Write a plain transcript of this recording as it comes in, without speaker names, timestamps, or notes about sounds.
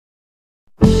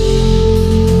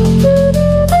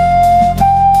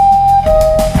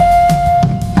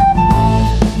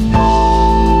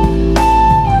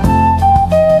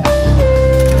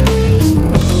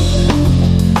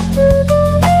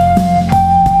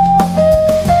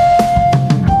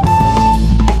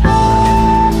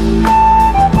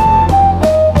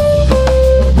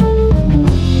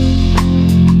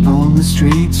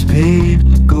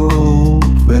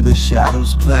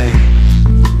play.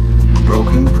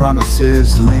 Broken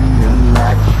promises linger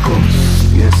like ghosts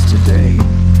of yesterday.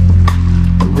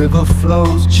 A river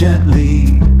flows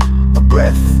gently, a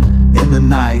breath in the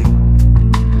night,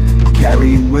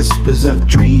 carrying whispers of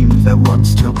dreams that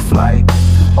once took flight.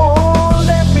 Oh,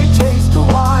 let me taste the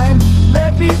wine,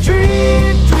 let me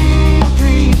dream, dream,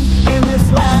 dream. In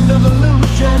this land of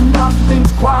illusion,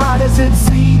 nothing's quite as it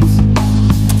seems.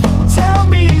 Tell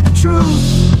me the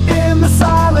truth, in the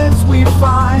silence we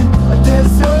find a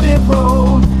deserted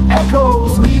road,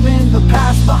 echoes leaving the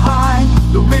past behind.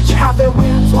 The rich have their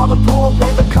wins while the poor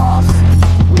pay the cost.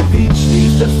 With each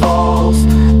leaf that falls,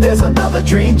 there's another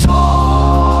dream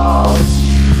tossed.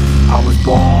 I was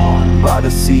born by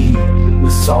the sea,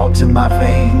 with salt in my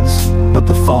veins, but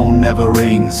the phone never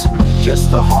rings, just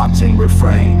the haunting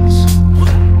refrains.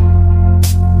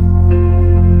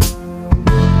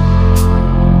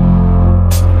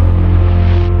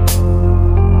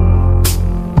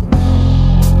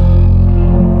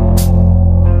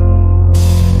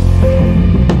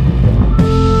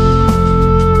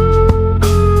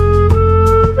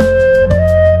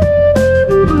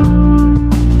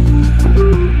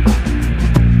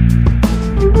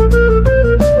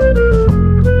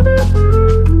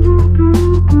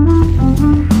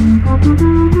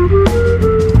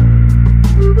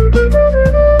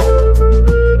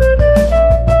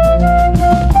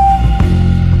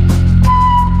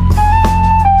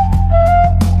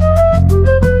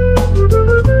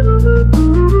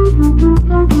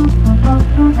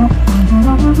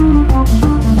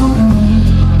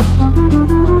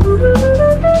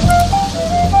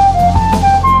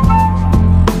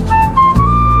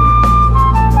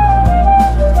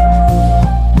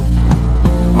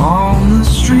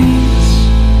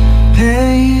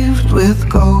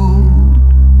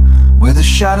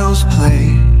 Shadows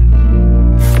play,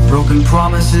 broken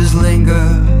promises linger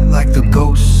like the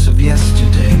ghosts of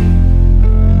yesterday.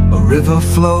 A river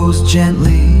flows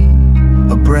gently,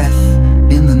 a breath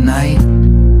in the night,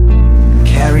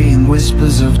 carrying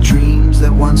whispers of dreams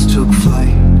that once took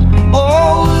flight.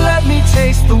 Oh, let me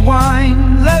taste the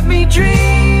wine, let me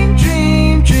dream,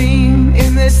 dream, dream.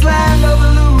 In this land of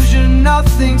illusion,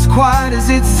 nothing's quite as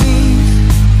it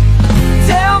seems.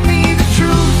 Tell me the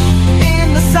truth,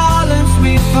 in the silence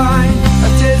we find a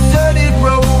deserted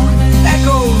road,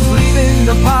 echoes leaving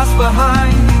the past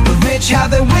behind. The rich have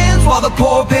their wins while the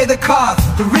poor pay the cost.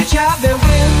 The rich have their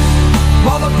wins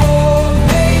while the poor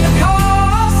pay the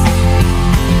cost.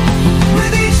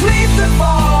 With each leaf that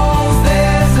falls,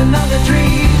 there's another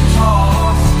dream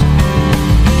tossed.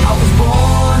 I was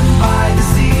born by the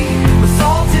sea, with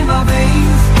salt in my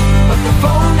veins, but the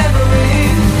phone never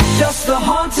rings, just the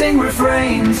haunting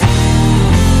refrains.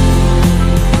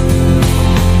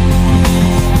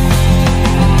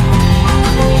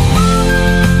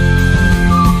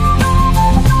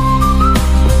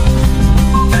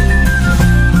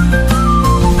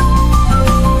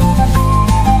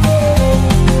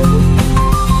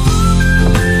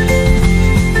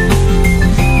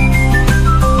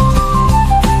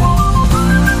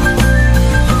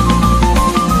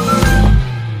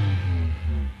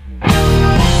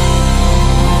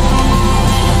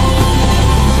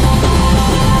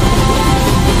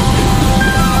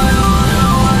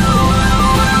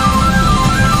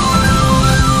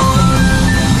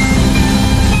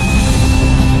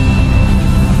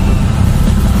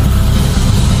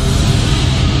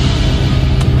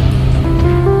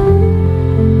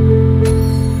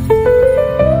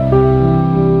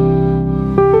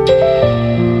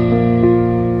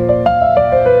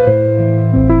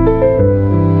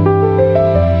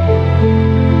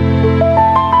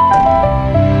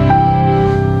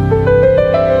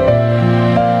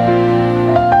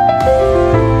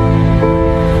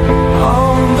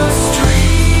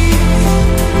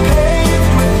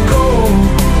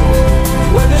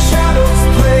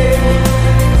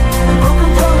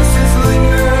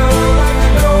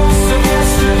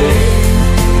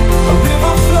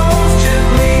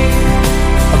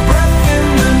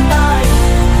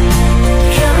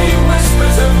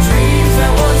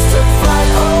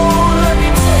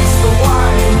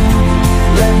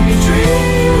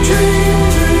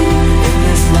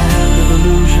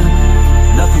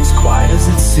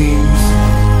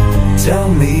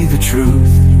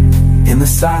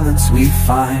 Silence we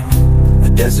find a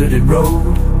deserted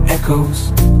road,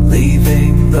 echoes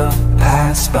leaving the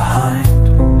past behind.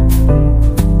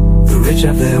 The rich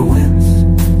have their wins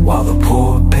while the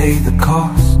poor pay the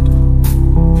cost.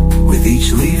 With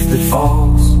each leaf that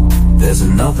falls, there's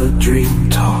another dream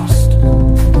tossed.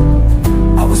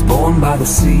 I was born by the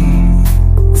sea,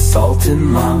 with salt in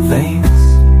my veins,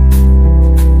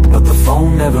 but the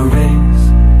phone never rings,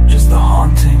 the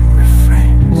haunting